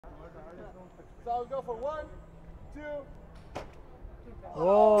So I'll go for 1, 2.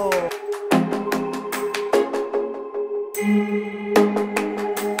 Whoa.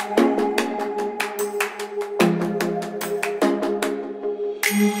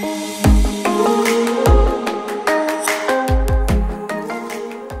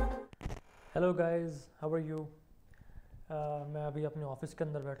 Hello guys, how are you. मैं अभी अपने office के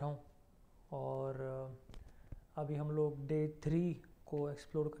अंदर बैठा हूँ और अभी हम लोग डे 3 को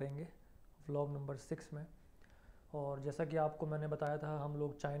एक्सप्लोर करेंगे व्लॉग नंबर 6 में। और जैसा कि आपको मैंने बताया था, हम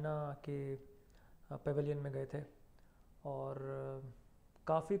लोग चाइना के पेविलियन में गए थे और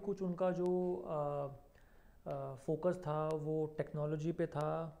काफ़ी कुछ उनका जो फोकस था वो टेक्नोलॉजी पे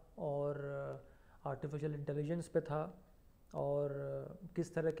था और आर्टिफिशियल इंटेलिजेंस पे था और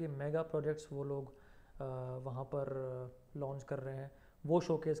किस तरह के मेगा प्रोजेक्ट्स वो लोग वहाँ पर लॉन्च कर रहे हैं वो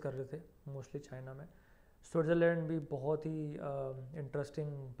शोकेस कर रहे थे मोस्टली चाइना में। स्विट्ज़रलैंड भी बहुत ही इंटरेस्टिंग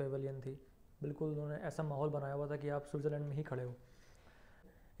पेविलियन थी। बिल्कुल उन्होंने ऐसा माहौल बनाया हुआ था कि आप स्विट्ज़रलैंड में ही खड़े हो।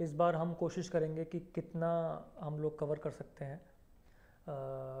 इस बार हम कोशिश करेंगे कि कितना हम लोग कवर कर सकते हैं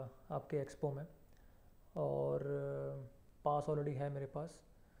आपके एक्सपो में, और पास ऑलरेडी है मेरे पास।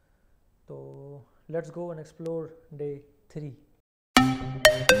 तो let's go and explore day 3।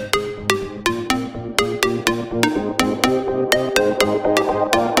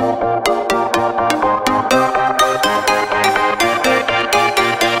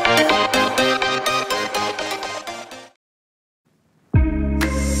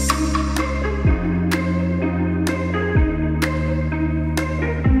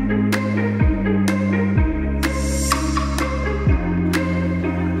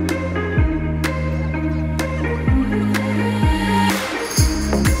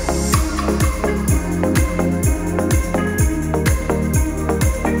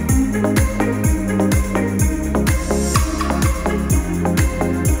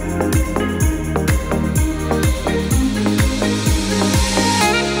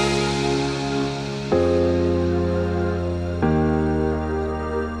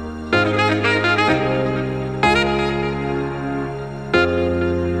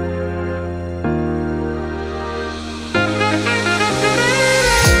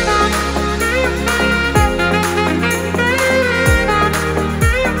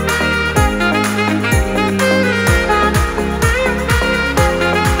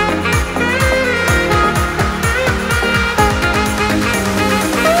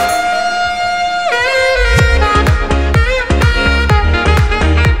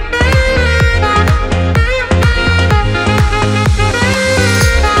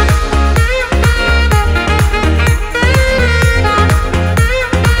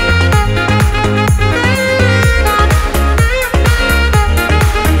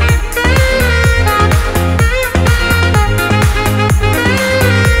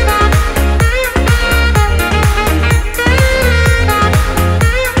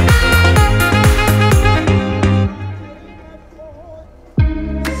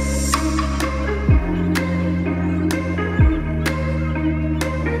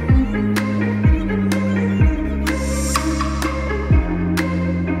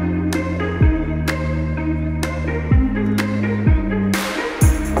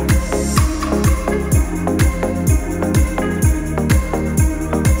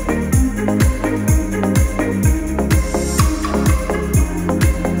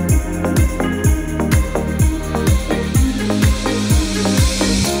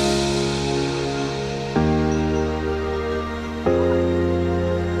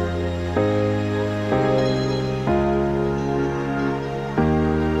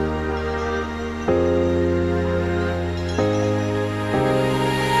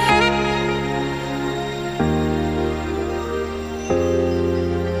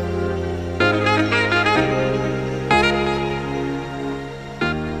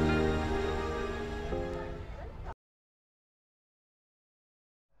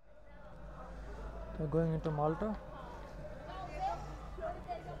 We're going into Malta.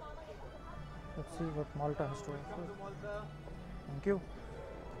 Let's see what Malta has to offer. Thank you.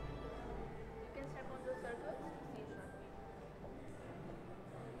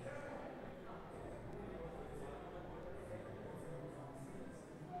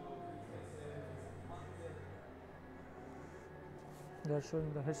 They're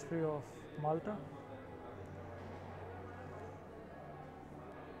showing the history of Malta.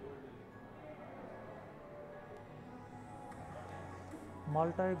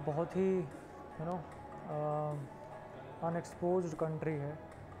 माल्टा एक बहुत ही अनएक्सपोज्ड कंट्री है।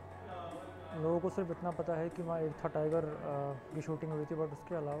 लोगों को सिर्फ इतना पता है कि वहाँ एक था टाइगर की शूटिंग हुई थी, बट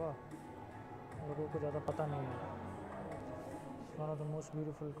उसके अलावा लोगों को ज़्यादा पता नहीं है। One of the most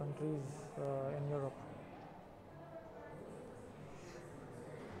beautiful countries in Europe.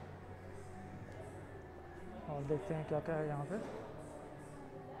 और देखते हैं क्या क्या है यहाँ पे।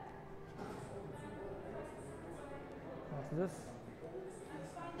 What's this?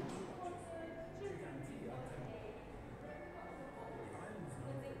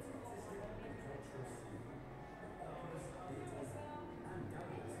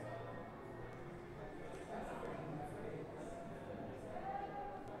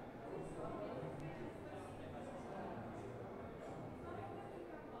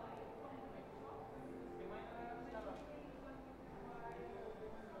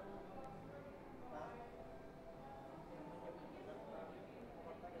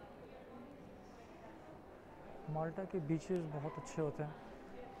 माल्टा के बीचेस बहुत अच्छे होते हैं,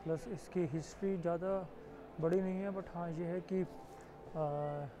 प्लस इसकी हिस्ट्री ज़्यादा बड़ी नहीं है, बट हाँ ये है कि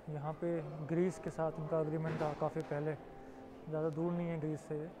यहाँ पे ग्रीस के साथ उनका एग्रीमेंट था काफ़ी पहले, ज़्यादा दूर नहीं है ग्रीस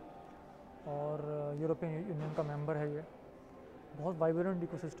से ये, और यूरोपियन यूनियन का मेंबर है ये। बहुत वाइब्रेंट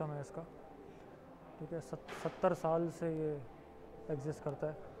इकोसिस्टम है इसका, ठीक है। 70 साल से ये एग्जिस्ट करता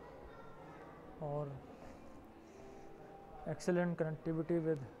है, और excellent connectivity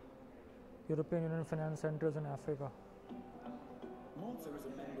with European Union finance centers in Africa. Malta is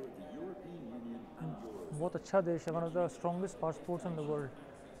a member of the European Union and Eurozone. बहुत अच्छा देश है, one of the strongest passports in the world.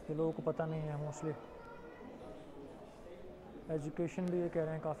 ये लोगों को पता नहीं है मोस्टली। एजुकेशन भी ये कह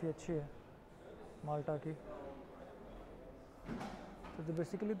रहे हैं काफ़ी अच्छी है माल्टा की। तो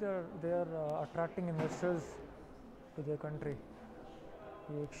basically they are attracting investors to their country.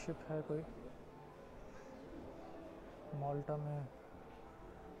 ये एक शिप है कोई, माल्टा में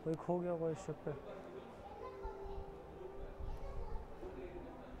कोई खो गया होगा इस शिप पे।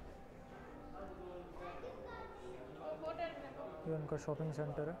 ये उनका शॉपिंग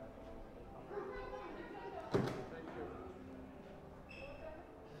सेंटर है।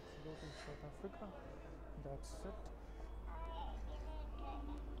 South Africa, that's it.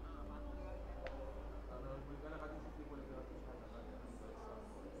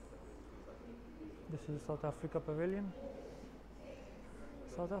 This is south Africa pavilion.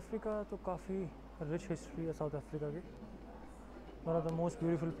 South Africa तो काफ़ी रिच हिस्ट्री है साउथ अफ्रीका की। One of the most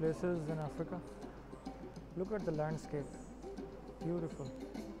beautiful places in Africa. Look at the landscape, beautiful.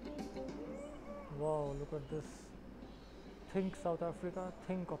 Wow, look at this. Think south Africa,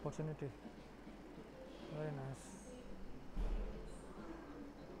 think opportunity. Very nice,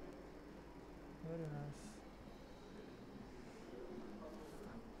 very nice.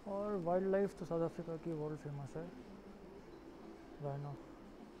 और wild life तो south Africa की world famous है, rhino.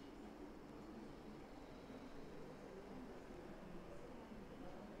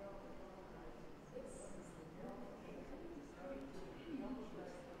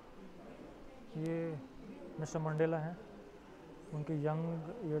 ये mister Mandela हैं, उनकी young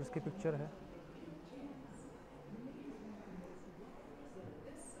years की picture है।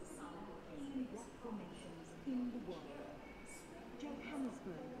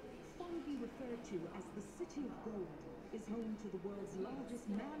 Johannesburg, fondly referred to as the City of Gold, is home to the world's largest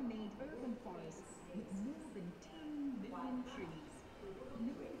man-made urban forest with more than 10 million trees.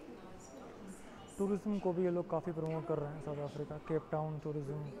 Tourism को भी ये लोग काफ़ी प्रमोट कर रहे हैं south Africa. Cape Town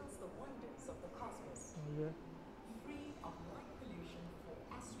tourism, ये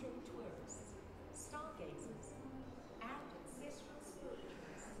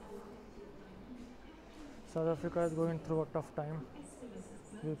South Africa is going through a tough time.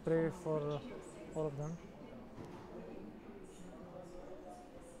 We pray for all of them.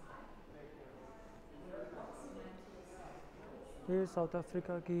 ये साउथ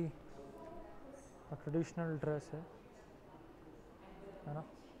अफ्रीका की ट्रेडिशनल ड्रेस है ना,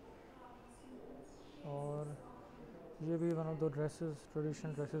 और ये भी one of the dresses,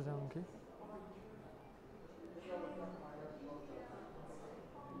 traditional dresses हैं उनकी।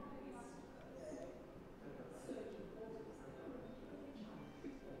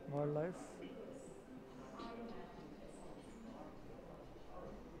 Wild life.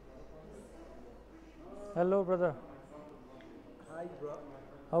 Hello brother, Hi, bro.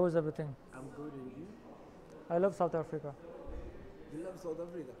 How is everything? I'm good, and you? I love South Africa. You love South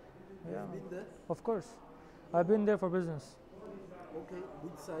Africa? Yeah. You've been there? Of course, I've been there for business. Okay,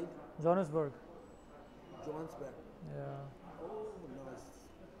 which side? Johannesburg. Johannesburg. Yeah, Oh, nice.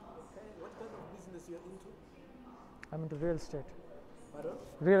 Okay, what kind of business you're into? I'm into real estate. Pardon?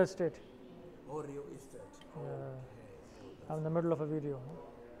 Real estate. Oh, real estate. Yeah. Okay. I'm in the middle of a video.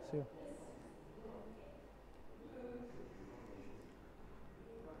 See you.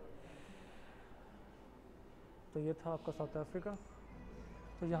 तो ये था आपका south Africa.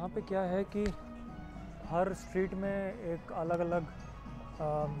 तो यहाँ पे क्या है कि हर स्ट्रीट में एक अलग अलग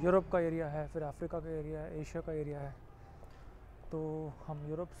यूरोप का एरिया है, फिर अफ्रीका का एरिया है, एशिया का एरिया है। तो हम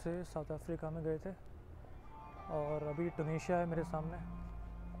यूरोप से साउथ अफ्रीका में गए थे और अभी टूनीशिया है मेरे सामने।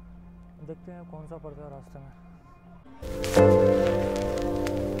 देखते हैं कौन सा पड़ता है रास्ते में।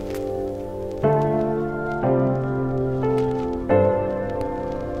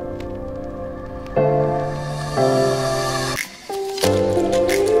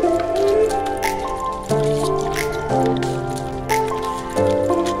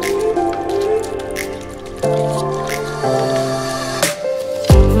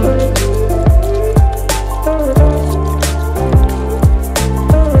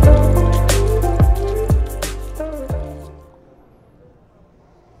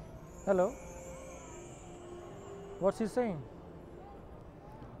 Hello. What's he saying?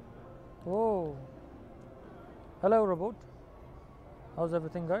 Oh. Hello, robot. How's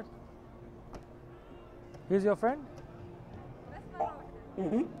everything good? He's your friend?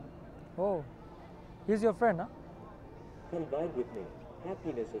 Oh. He's your friend, huh? Come dine with me.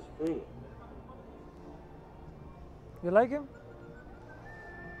 Happiness is free. You like him?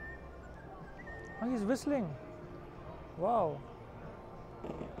 Oh, he's whistling. Wow.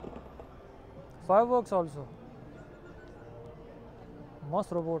 Fireworks also.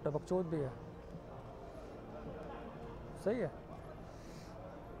 मस्त robot है, बकचोद भी है। सही है।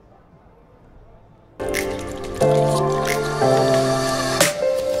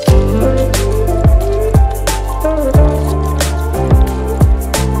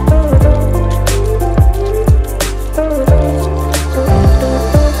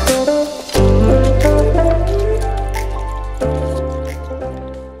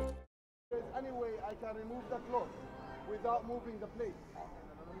 Without moving the plate.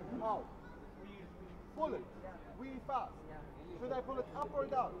 How? Pull it. Really fast. Should I pull it up or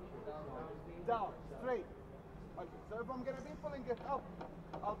down? Down. Straight. Okay. So if I'm going to be pulling it up,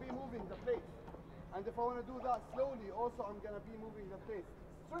 I'll be moving the plate. And if I want to do that slowly, also I'm going to be moving the plate.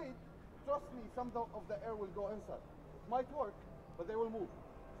 Straight, trust me, some of the air will go inside. Might work, but they will move.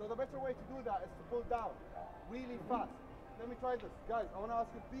 So the better way to do that is to pull down really fast. Let me try this. Guys, I want to ask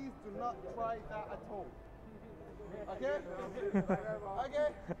you, please do not try that at home. Okay? Okay?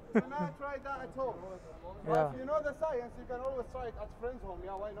 Do not try that at home. But if you know the science, you can always try it at friends' home.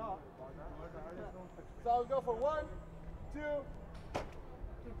 Yeah, why not? So I'll go for 1, 2.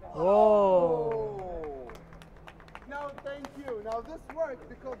 Whoa! Now, thank you. Now, this worked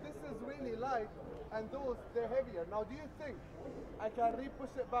because this is really light and those, they're heavier. Now, do you think I can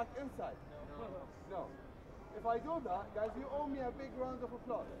re-push it back inside? No. If I do that, guys, you owe me a big round of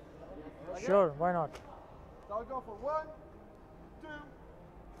applause. Okay? Sure, why not? So I'll go for 1, 2,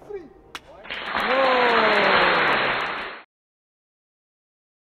 3.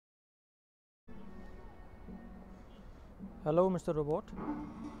 Hello, Mr. Robot.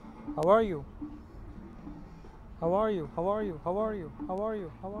 How are you? How are you? How are you? How are you? How are you?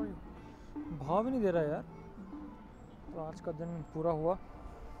 How are you? भाव ही नहीं दे रहा यार। तो आज का दिन पूरा हुआ,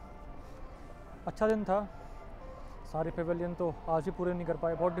 अच्छा दिन था। सारे पेवेलियन तो आज ही पूरे नहीं कर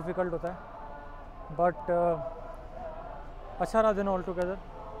पाए, बहुत डिफ़िकल्ट होता है। बट अच्छा रहा दिन ऑल टुगेदर,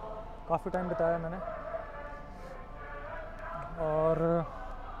 काफ़ी टाइम बिताया मैंने। और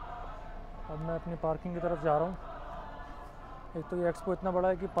अब मैं अपनी पार्किंग की तरफ जा रहा हूँ। एक तो ये एक्सपो इतना बड़ा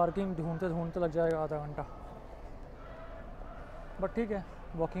है कि पार्किंग ढूंढते ढूंढते लग जाएगा आधा घंटा, बट ठीक है,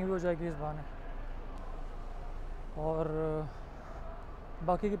 वॉकिंग भी हो जाएगी इस बहाने। और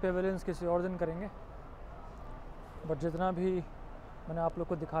बाकी के पेवेलियंस किसी और दिन करेंगे। बट जितना भी मैंने आप लोग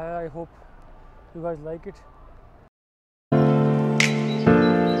को दिखाया, I hope you guys like it.